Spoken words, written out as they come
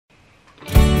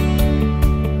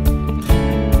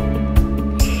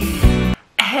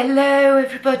Hello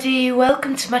everybody,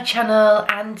 welcome to my channel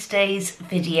and today's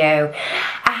video.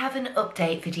 I have an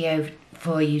update video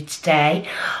for you today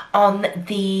on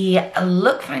the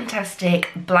Look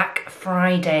Fantastic Black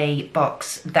Friday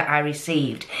box that I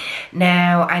received.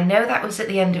 Now I know that was at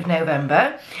the end of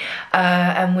November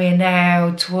and we're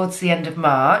now towards the end of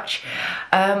March,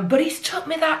 but it's took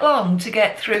me that long to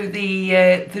get through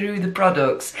the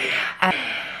products.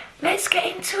 Let's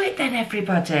get into it then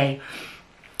everybody.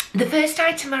 The first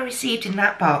item I received in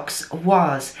that box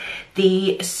was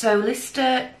the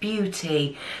Solista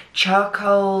Beauty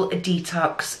Charcoal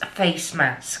Detox Face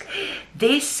Mask.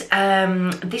 This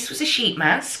was a sheet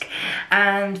mask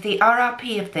and the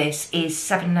RRP of this is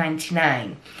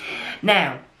 $7.99.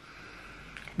 Now,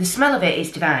 the smell of it is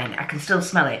divine. I can still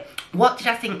smell it. What did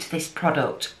I think to this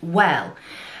product? Well,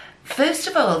 first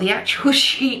of all, the actual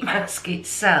sheet mask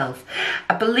itself,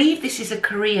 I believe this is a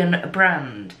Korean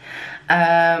brand.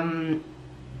 And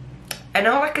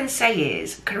all I can say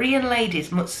is Korean ladies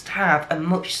must have a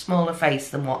much smaller face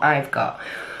than what I've got,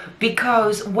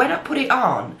 because when I put it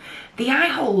on, the eye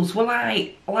holes were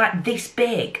like this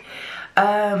big.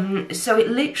 So it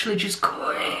literally just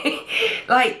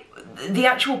like the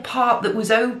actual part that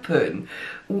was open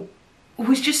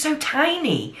was just so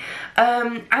tiny,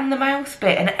 and the mouth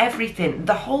bit and everything,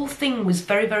 the whole thing was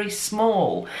very, very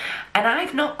small. And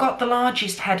I've not got the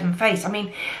largest head and face. I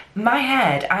mean, my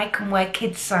head, I can wear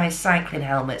kids-size cycling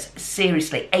helmets,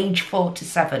 seriously, age 4 to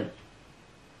 7.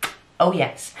 Oh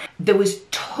yes. There was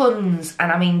tons,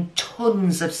 and I mean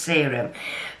tons of serum.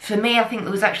 For me, I think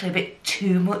there was actually a bit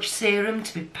too much serum,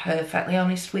 to be perfectly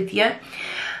honest with you.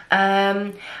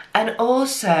 And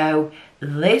also,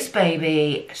 this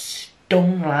baby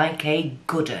stung like a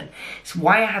good un. It's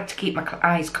why I had to keep my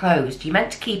eyes closed. You're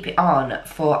meant to keep it on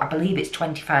for, I believe it's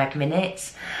 25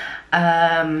 minutes.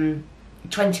 20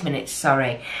 minutes,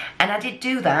 sorry. And I did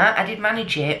do that, I did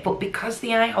manage it, but because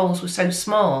the eye holes were so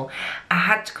small, I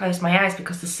had to close my eyes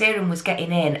because the serum was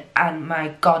getting in, and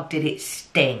my God, did it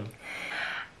sting.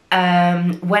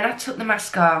 When I took the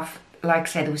mask off, like I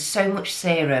said, there was so much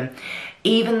serum.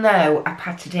 Even though I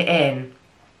patted it in,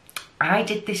 I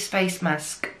did this face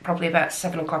mask probably about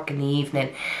 7 o'clock in the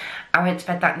evening. I went to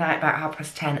bed that night about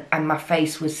 10:30 and my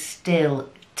face was still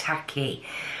tacky.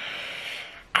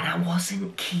 And I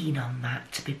wasn't keen on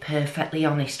that, to be perfectly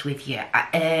honest with you.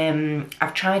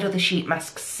 I've tried other sheet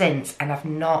masks since and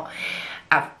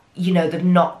you know, they've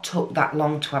not took that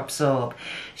long to absorb.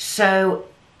 So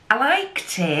I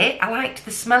liked it, I liked the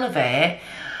smell of it.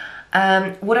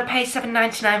 Would I pay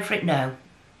 $7.99 for it? No.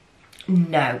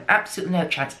 No, absolutely no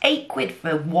chance. £8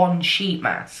 for one sheet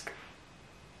mask.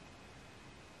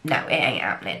 No, it ain't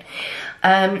happening.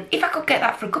 If I could get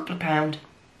that for a couple of pounds,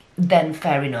 then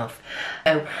fair enough.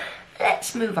 So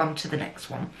let's move on to the next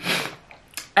one.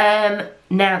 Now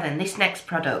then, this next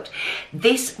product.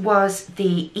 This was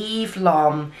the Eve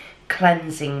Lom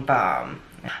Cleansing Balm.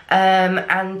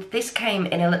 And this came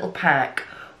in a little pack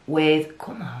with,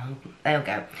 come on, there we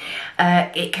go.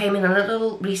 It came in a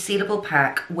little resealable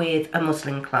pack with a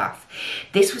muslin cloth.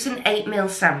 This was an 8ml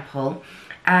sample,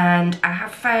 and I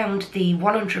have found the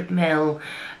 100ml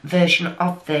version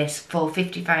of this for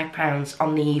 £55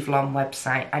 on the Eve Lom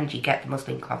website, and you get the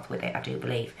muslin cloth with it, I do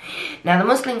believe. Now the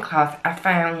muslin cloth I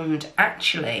found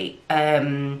actually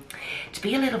to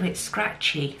be a little bit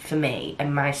scratchy for me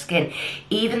and my skin.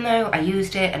 Even though I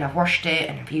used it and I've washed it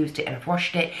and I've used it and I've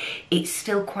washed it, it's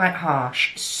still quite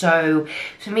harsh. So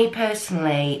for me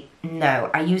personally, no,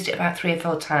 I used it about 3 or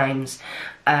 4 times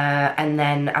and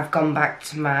then I've gone back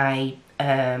to my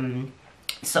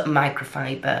sort of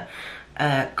microfiber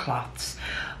cloths.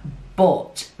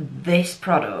 But this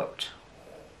product,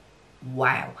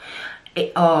 wow,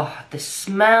 the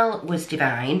smell was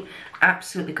divine,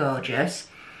 absolutely gorgeous.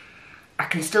 I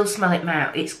can still smell it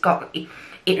now.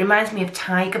 It reminds me of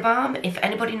Tiger Balm. If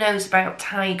anybody knows about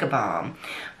Tiger Balm,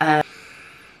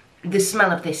 the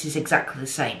smell of this is exactly the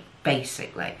same,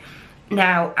 basically.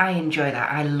 Now, I enjoy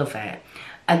that, I love it.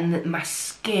 And my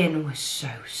skin was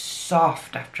so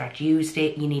soft after I'd used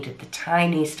it. You needed the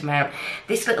tiniest amount.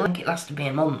 This little, it lasted me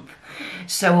a month.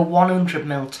 So a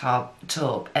 100ml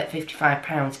tub at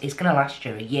 £55 is gonna last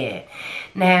you a year.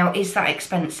 Now, is that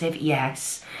expensive?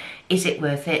 Yes. Is it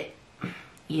worth it?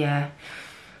 Yeah.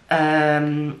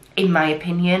 In my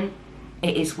opinion,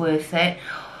 it is worth it.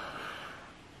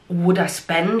 Would I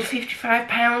spend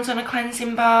 £55 on a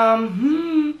cleansing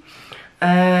balm?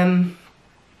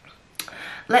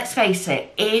 Let's face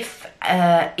it, if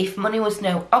money was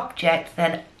no object,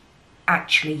 then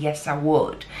actually yes I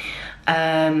would.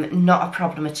 Not a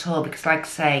problem at all, because like I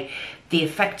say,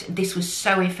 This was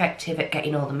so effective at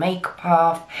getting all the makeup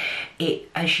off.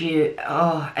 As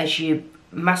you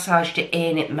massaged it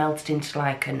in, it melted into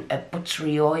like a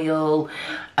buttery oil,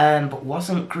 but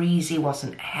wasn't greasy,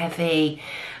 wasn't heavy.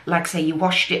 Like I say, you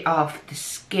washed it off, the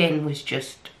skin was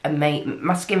just amazing.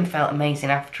 My skin felt amazing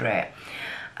after it.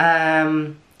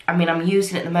 I mean, I'm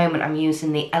using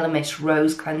the Elemis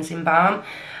Rose Cleansing Balm,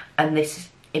 and this,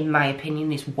 in my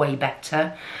opinion, is way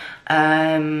better.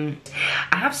 I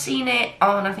have seen it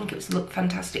on, I think it was the Look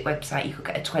Fantastic website. You could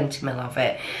get a 20ml of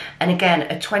it, and again,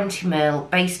 a 20ml,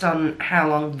 based on how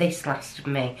long this lasted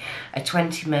me, a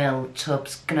 20ml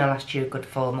tub's gonna last you a good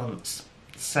 4 months.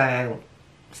 So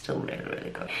still really,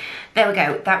 really good. There we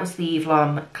go, that was the Eve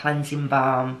Lom Cleansing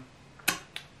Balm.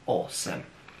 Awesome.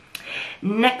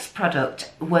 Next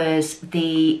product was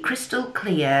the Crystal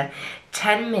Clear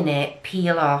 10-minute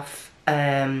peel off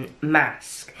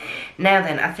mask. Now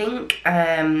then, I think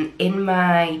in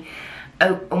my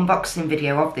unboxing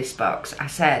video of this box, I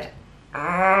said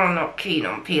I'm not keen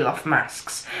on peel off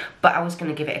masks, but I was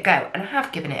going to give it a go, and I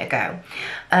have given it a go.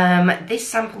 This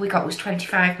sample we got was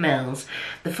 25ml.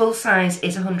 The full size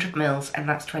is 100ml, and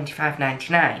that's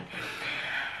 £25.99.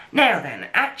 Now then,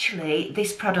 actually,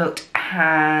 this product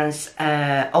has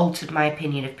altered my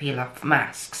opinion of peel off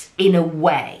masks in a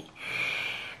way.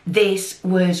 This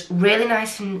was really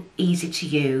nice and easy to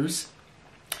use.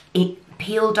 It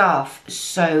peeled off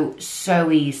so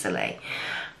easily.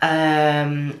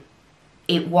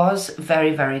 It was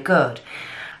very, very good.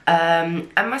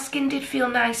 And my skin did feel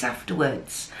nice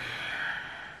afterwards.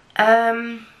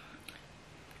 I'm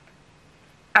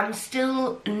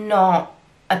still not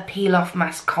a peel off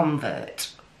mask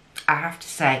convert, I have to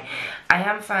say. I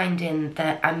am finding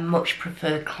that I much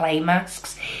prefer clay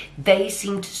masks. They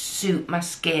seem to suit my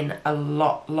skin a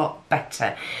lot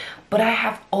better. But I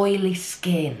have oily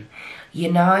skin, you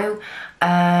know.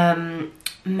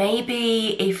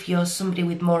 Maybe if you're somebody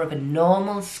with more of a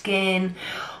normal skin,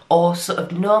 or sort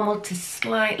of normal to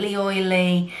slightly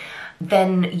oily,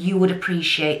 then you would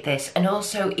appreciate this. And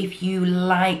also if you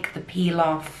like the peel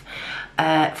off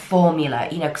formula,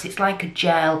 you know, because it's like a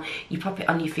gel, you pop it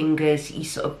on your fingers, you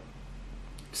sort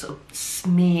of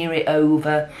smear it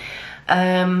over,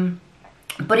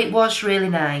 but it was really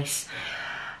nice.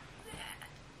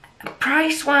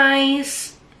 Price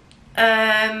wise,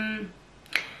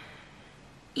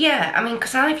 yeah, I mean,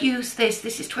 because I've used this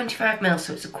is 25ml,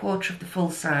 so it's a quarter of the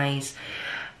full size.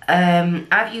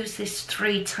 I've used this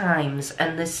 3 times,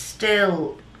 and there's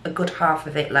still a good half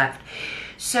of it left.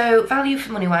 So value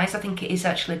for money wise, I think it is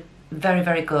actually very,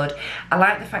 very good. I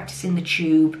like the fact it's in the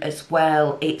tube as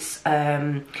well. It's,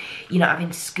 you're not having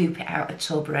to scoop it out a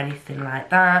tub or anything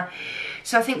like that.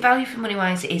 So I think value for money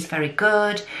wise, it is very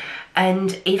good.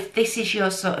 And if this is your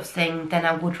sort of thing, then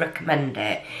I would recommend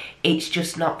it. It's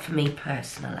just not for me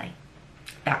personally.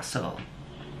 That's all.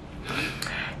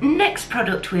 Next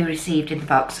product we received in the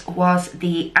box was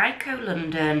the Ico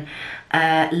London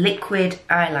liquid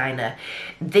eyeliner.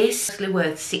 This is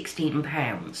worth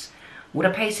 £16. Would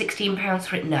I pay £16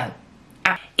 for it? No.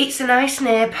 It's a nice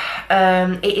nib.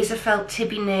 It is a felt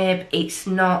tibby nib. It's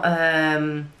not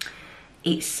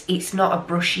it's not a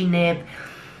brushy nib.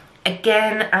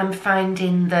 Again, I'm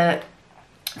finding that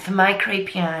for my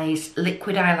crepey eyes,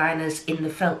 liquid eyeliners in the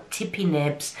felt tippy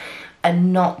nibs are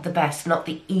not the best, not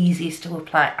the easiest to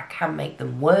apply. I can make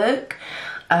them work,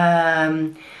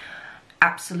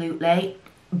 absolutely,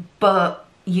 but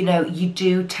you know, you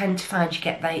do tend to find you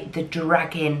get the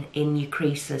dragging in your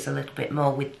creases a little bit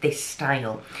more with this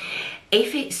style.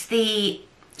 If it's the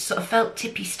sort of felt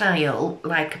tippy style,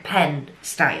 like a pen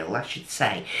style I should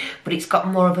say, but it's got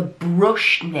more of a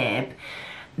brush nib,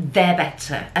 they're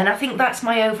better. And I think that's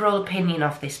my overall opinion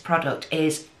of this product,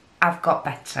 is I've got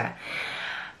better.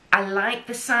 I like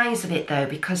the size of it though,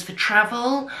 because for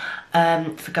travel,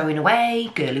 for going away,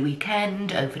 girly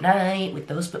weekend, overnight, with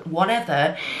those, but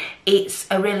whatever, it's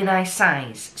a really nice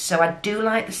size. So I do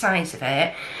like the size of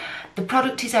it. The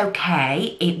product is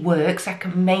okay, it works, I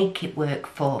can make it work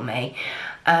for me.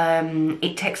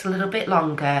 It takes a little bit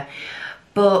longer,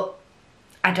 but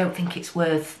I don't think it's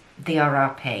worth the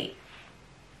RRP.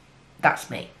 That's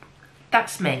me.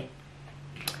 That's me.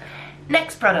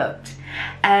 Next product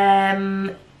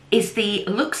is the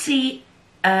Luxie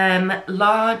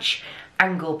large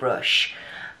angle brush.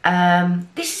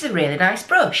 This is a really nice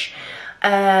brush.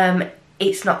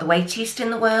 It's not the weightiest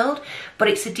in the world, but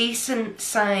it's a decent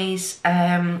size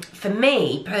for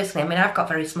me personally. I mean, I've got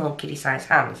very small kiddie size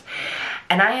hands,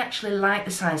 and I actually like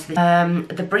the size of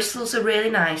this. The bristles are really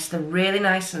nice. They're really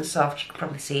nice and soft. You can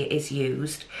probably see it is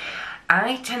used.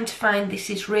 I tend to find this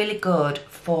is really good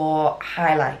for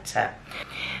highlighter.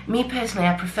 Me personally,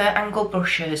 I prefer angle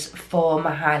brushes for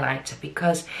my highlighter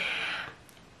because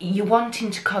you're wanting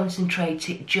to concentrate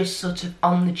it just sort of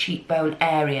on the cheekbone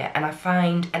area, and I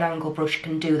find an angle brush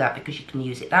can do that because you can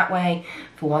use it that way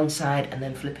for one side and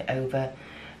then flip it over,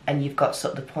 and you've got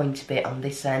sort of the pointy bit on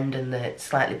this end and the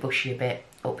slightly bushier bit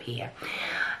up here.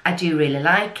 I do really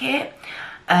like it.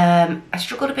 I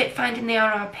struggled a bit finding the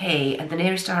RRP, and the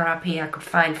nearest RRP I could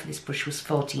find for this brush was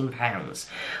 £14.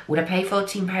 Would I pay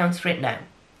 £14 for it? No.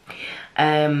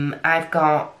 I've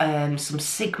got some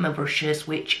Sigma brushes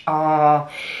which are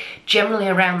generally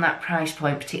around that price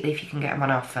point, particularly if you can get them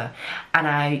on offer, and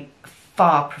I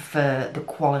far prefer the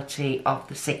quality of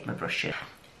the Sigma brushes.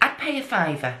 I'd pay a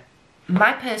 £5.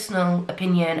 My personal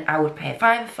opinion, I would pay a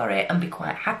 £5 for it and be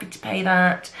quite happy to pay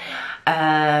that,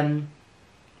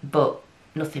 but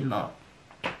nothing more.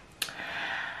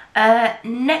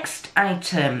 Next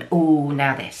item, oh,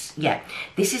 now this, yeah,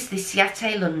 this is the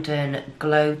Ciate London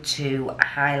Glow 2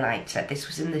 highlighter. This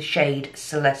was in the shade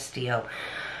Celestial.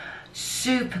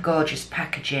 Super gorgeous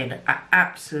packaging. I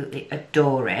absolutely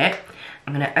adore it.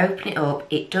 I'm going to open it up.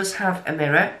 It does have a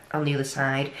mirror on the other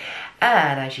side,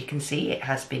 and as you can see, it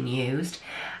has been used.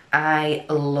 I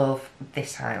love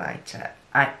this highlighter.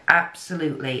 I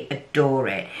absolutely adore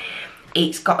it.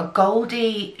 It's got a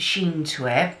goldy sheen to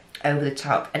it over the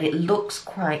top, and it looks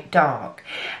quite dark,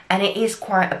 and it is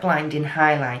quite a blinding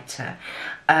highlighter,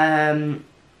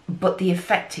 but the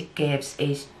effect it gives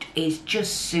is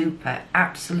just super,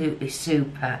 absolutely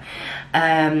super.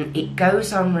 It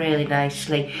goes on really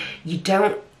nicely.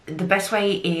 The best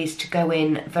way is to go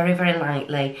in very, very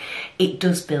lightly. It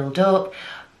does build up,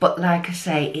 but like I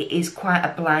say, it is quite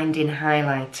a blinding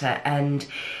highlighter, and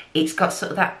it's got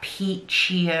sort of that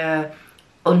peachier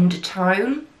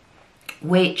undertone,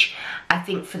 which I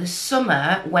think for the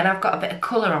summer, when I've got a bit of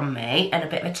colour on me and a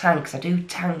bit of a tan, because I do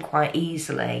tan quite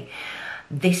easily,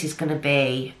 this is going to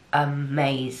be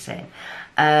amazing.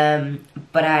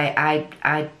 But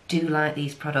I do like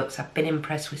these products. I've been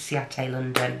impressed with Ciate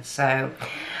London. So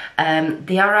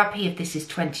the RRP of this is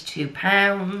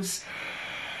 £22.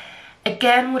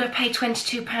 Again, would I pay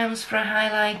 £22 for a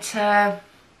highlighter?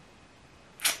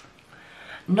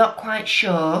 Not quite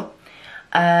sure.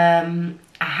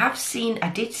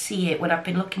 I did see it when I've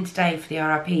been looking today for the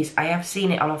RRPs. I have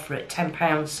seen it on offer at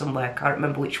 £10 somewhere. Can't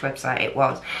remember which website it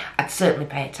was. I'd certainly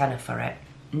pay a tenner for it.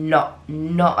 I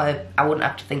wouldn't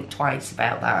have to think twice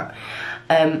about that.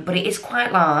 But it is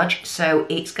quite large, so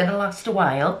it's going to last a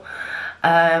while.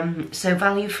 So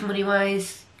value for money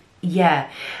wise, yeah.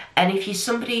 And if you're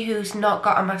somebody who's not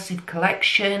got a massive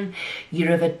collection,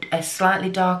 you're of a slightly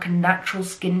darker natural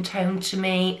skin tone to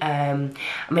me. I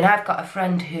mean, I've got a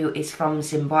friend who is from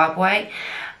Zimbabwe,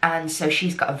 and so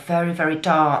she's got a very, very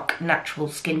dark natural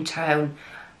skin tone.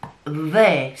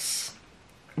 This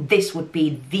would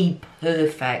be the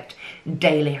perfect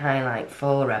daily highlight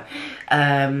for her.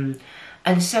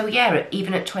 And so, yeah,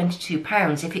 even at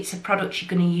 £22, if it's a product you're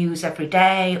going to use every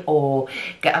day or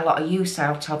get a lot of use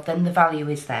out of, then the value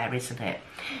is there, isn't it?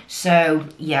 So,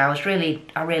 yeah,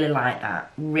 I really like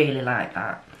that. Really like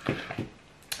that.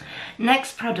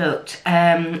 Next product,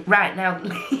 right now,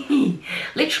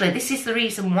 literally, this is the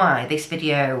reason why this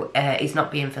video is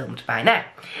not being filmed by now.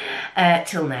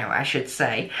 Till now, I should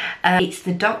say. It's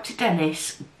the Dr.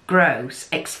 Dennis Gross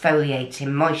Exfoliating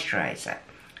Moisturiser.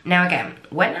 Now again,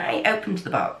 when I opened the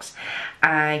box,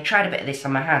 I tried a bit of this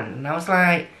on my hand, and I was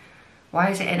like, why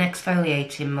is it an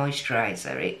exfoliating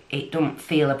moisturiser? It don't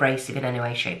feel abrasive in any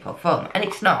way, shape or form. And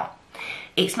it's not.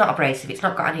 It's not abrasive. It's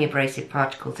not got any abrasive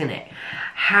particles in it.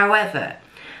 However,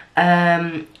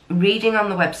 reading on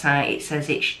the website, it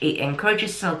says it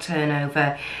encourages cell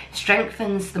turnover,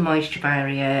 strengthens the moisture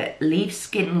barrier, leaves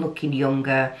skin looking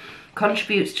younger,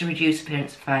 contributes to reduce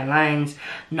appearance of fine lines,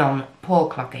 non-pore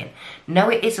clogging. No,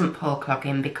 it isn't pore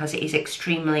clogging because it is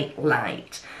extremely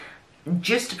light.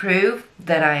 Just to prove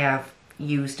that I have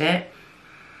used it,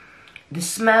 the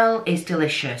smell is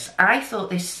delicious. I thought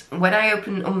this, when I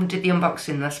did the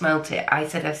unboxing and I smelt it, I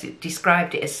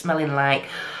described it as smelling like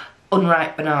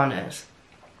unripe bananas.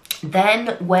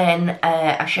 Then when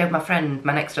I showed my friend,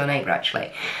 my next door neighbour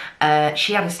actually,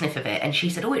 she had a sniff of it and she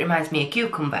said, oh, it reminds me of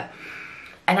cucumber.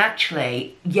 And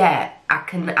actually, yeah, I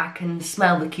can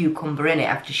smell the cucumber in it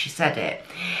after she said it.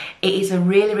 It is a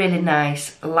really, really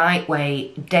nice,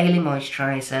 lightweight daily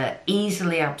moisturiser,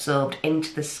 easily absorbed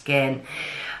into the skin.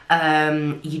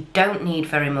 You don't need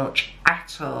very much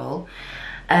at all.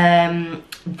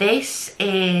 This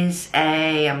is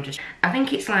I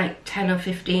think it's like 10 or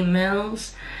 15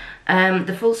 mils.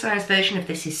 The full size version of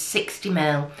this is 60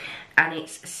 ml. and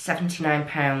it's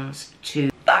 £79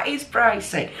 to... That is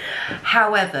pricey.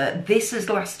 However, this has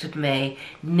lasted me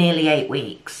nearly 8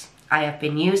 weeks. I have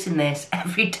been using this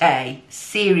every day,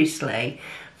 seriously,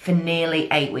 for nearly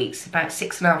 8 weeks. About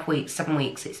 6.5 weeks, 7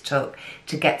 weeks it's took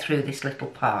to get through this little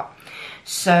pot.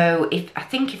 So I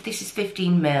think if this is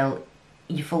 15ml,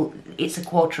 it's a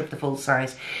quarter of the full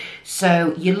size.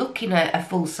 So you're looking at a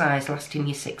full size lasting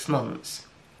you 6 months.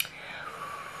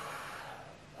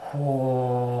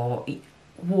 Oh,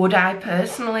 would I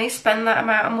personally spend that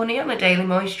amount of money on a daily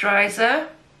moisturiser?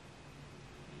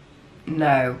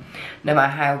 No, no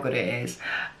matter how good it is.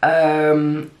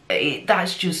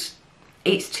 That's just,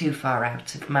 it's too far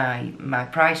out of my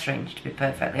price range, to be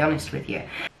perfectly honest with you.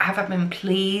 Have I been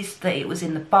pleased that it was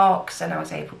in the box and I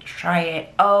was able to try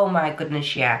it? Oh my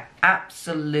goodness, yeah,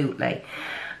 absolutely.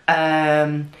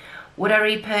 Would I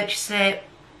repurchase it?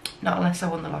 Not unless I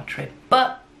won the lottery.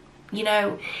 But, you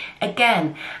know,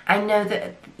 again, I know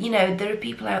that, you know, there are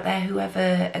people out there who have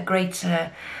a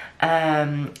greater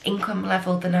income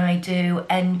level than I do,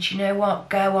 and you know what,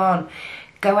 go on,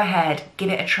 go ahead, give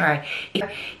it a try.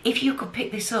 If you could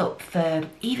pick this up for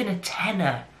even a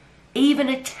tenner,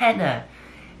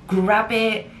 grab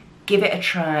it, give it a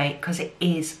try, because it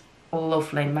is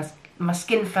lovely. My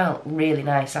skin felt really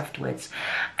nice afterwards.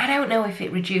 I don't know if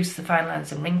it reduced the fine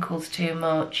lines and wrinkles too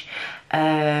much,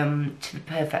 to be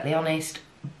perfectly honest,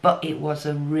 but it was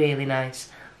a really nice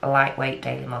lightweight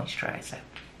daily moisturiser.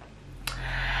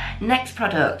 Next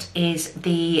product is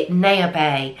the Naya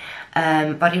Bay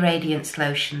Body Radiance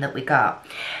Lotion that we got.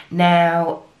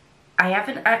 Now, I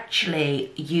haven't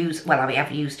actually used, well, I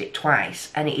have used it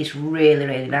twice, and it is really,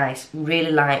 really nice,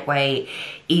 really lightweight,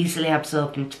 easily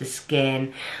absorbed into the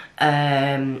skin.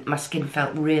 My skin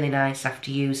felt really nice after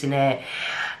using it,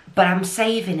 but I'm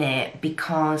saving it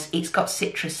because it's got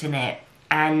citrus in it,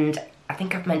 and I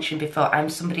think I've mentioned before, I'm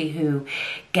somebody who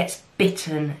gets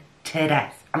bitten to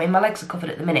death. I mean, my legs are covered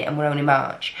at the minute and we're only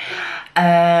March.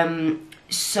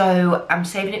 So I'm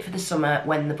saving it for the summer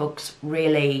when the bugs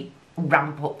really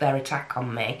ramp up their attack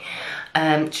on me,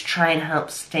 to try and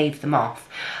help stave them off.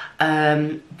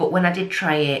 But when I did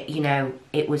try it, you know,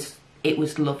 it was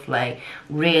lovely,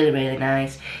 really, really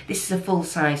nice. This is a full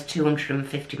size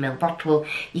 250ml bottle.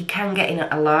 You can get in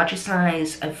a larger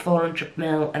size of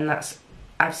 400ml, and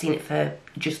I've seen it for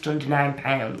just under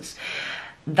 £9.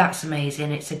 That's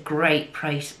amazing. It's a great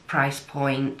price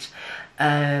point.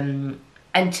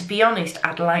 And to be honest,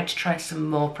 I'd like to try some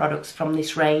more products from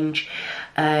this range.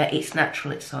 It's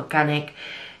natural, it's organic.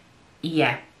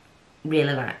 Yeah,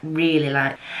 really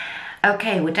like.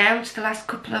 Okay, we're down to the last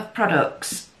couple of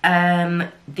products.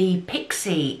 The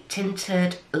Pixie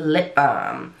Tinted Lip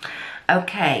Balm.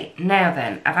 Okay, now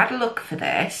then, I've had a look for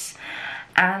this,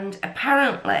 and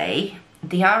apparently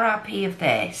the RRP of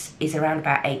this is around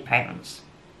about £8.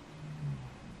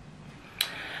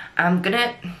 I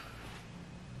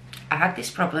had this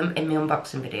problem in my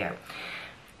unboxing video.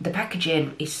 The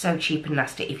packaging is so cheap and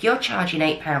nasty. If you're charging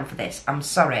 £8 for this, I'm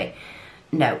sorry.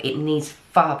 No, it needs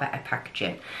far better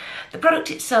packaging. The product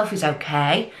itself is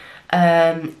okay.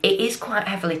 It is quite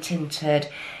heavily tinted.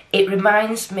 It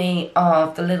reminds me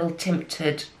of the little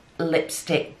tinted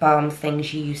lipstick balm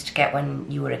things you used to get when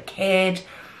you were a kid.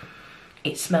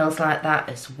 It smells like that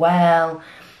as well.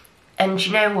 And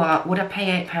you know what? Would I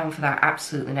pay £8 for that?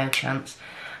 Absolutely no chance.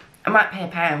 I might pay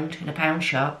 £1 in a pound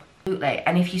shop. Absolutely.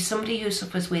 And if you're somebody who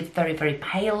suffers with very, very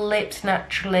pale lips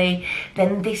naturally,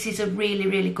 then this is a really,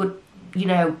 really good, you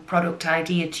know, product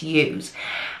idea to use.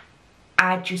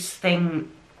 I just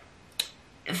think,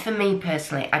 for me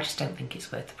personally, I just don't think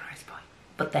it's worth the price point.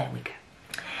 But there we go.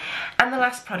 And the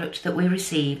last product that we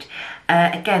received,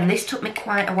 again, this took me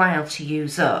quite a while to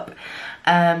use up.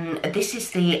 This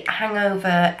is the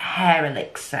Hangover Hair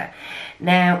Elixir.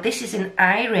 Now, this is an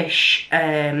Irish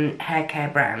hair care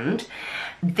brand.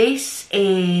 This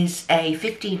is a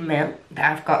 15ml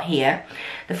that I've got here.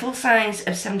 The full size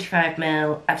of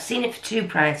 75ml. I've seen it for two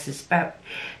prices, about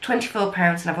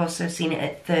 £24, and I've also seen it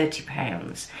at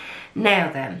 £30. Now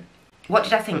then, what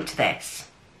did I think to this?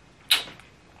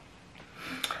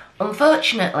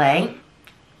 Unfortunately,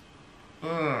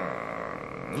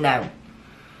 no.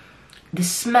 The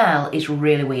smell is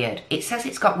really weird. It says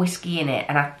it's got whiskey in it,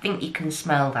 and I think you can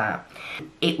smell that.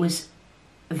 It was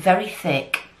very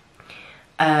thick,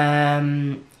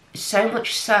 so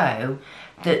much so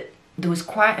that there was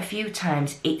quite a few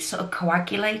times it sort of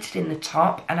coagulated in the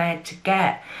top, and I had to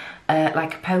get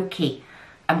like a pokey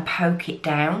and poke it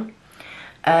down,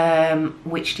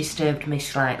 which disturbed me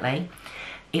slightly.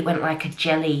 It went like a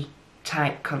jelly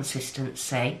type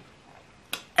consistency.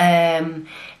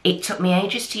 It took me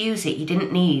ages to use it. You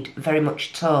didn't need very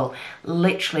much at all,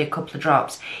 literally a couple of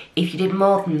drops. If you did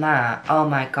more than that, oh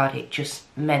my god, it just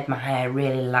made my hair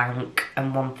really lank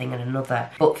and one thing and another.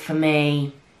 But for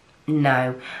me,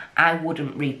 no, I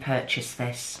wouldn't repurchase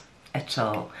this at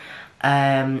all.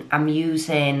 I've used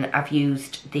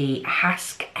the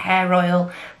Hask hair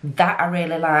oil that I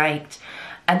really liked,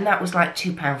 and that was like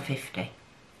 £2.50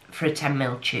 for a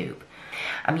 10ml tube.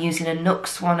 I'm using a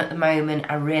Nux one at the moment.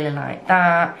 I really like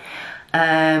that.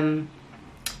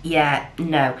 Yeah,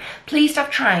 no. Pleased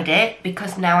I've tried it,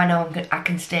 because now I know I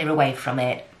can steer away from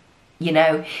it. You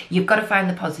know, you've got to find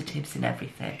the positives in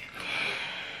everything.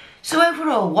 So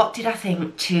overall, what did I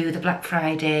think to the Black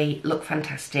Friday Look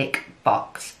Fantastic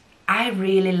box? I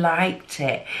really liked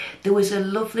it. There was a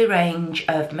lovely range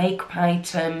of makeup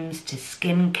items to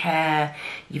skincare.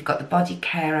 You've got the body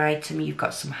care item, you've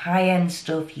got some high-end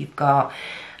stuff, you've got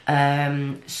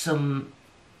some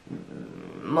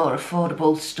more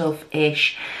affordable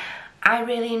stuff-ish. I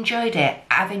really enjoyed it.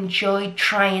 I've enjoyed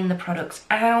trying the products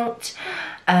out.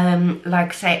 Like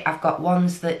I say, I've got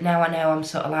ones that now I know I'm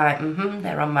sort of like,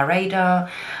 they're on my radar.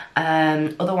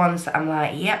 Other ones that I'm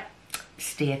like, yep,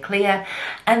 steer clear.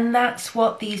 And that's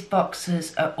what these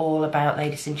boxes are all about,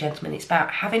 ladies and gentlemen. It's about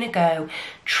having a go,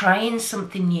 trying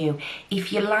something new.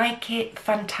 If you like it,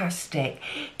 fantastic.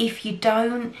 If you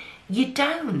don't, you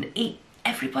don't.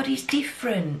 Everybody's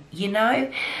different, you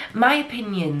know. My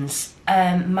opinions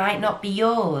might not be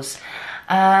yours,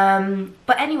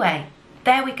 but anyway,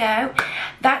 there we go.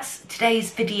 That's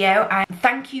today's video.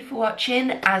 Thank you for watching,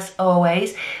 as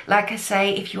always. Like I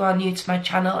say, if you are new to my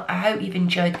channel, I hope you've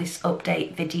enjoyed this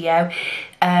update video.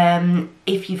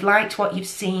 If you've liked what you've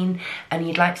seen and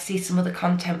you'd like to see some other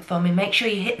content from me, make sure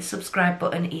you hit the subscribe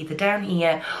button either down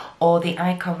here or the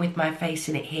icon with my face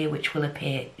in it here, which will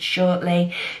appear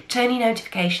shortly. Turn your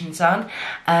notifications on,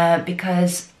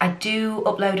 because I do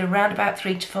upload around about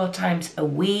 3 to 4 times a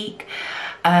week.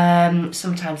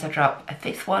 Sometimes I drop a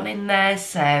 5th one in there,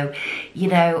 so you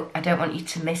know, I don't want you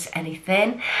to miss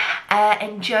anything.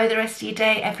 Enjoy the rest of your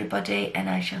day, everybody, and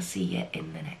I shall see you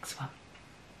in the next one.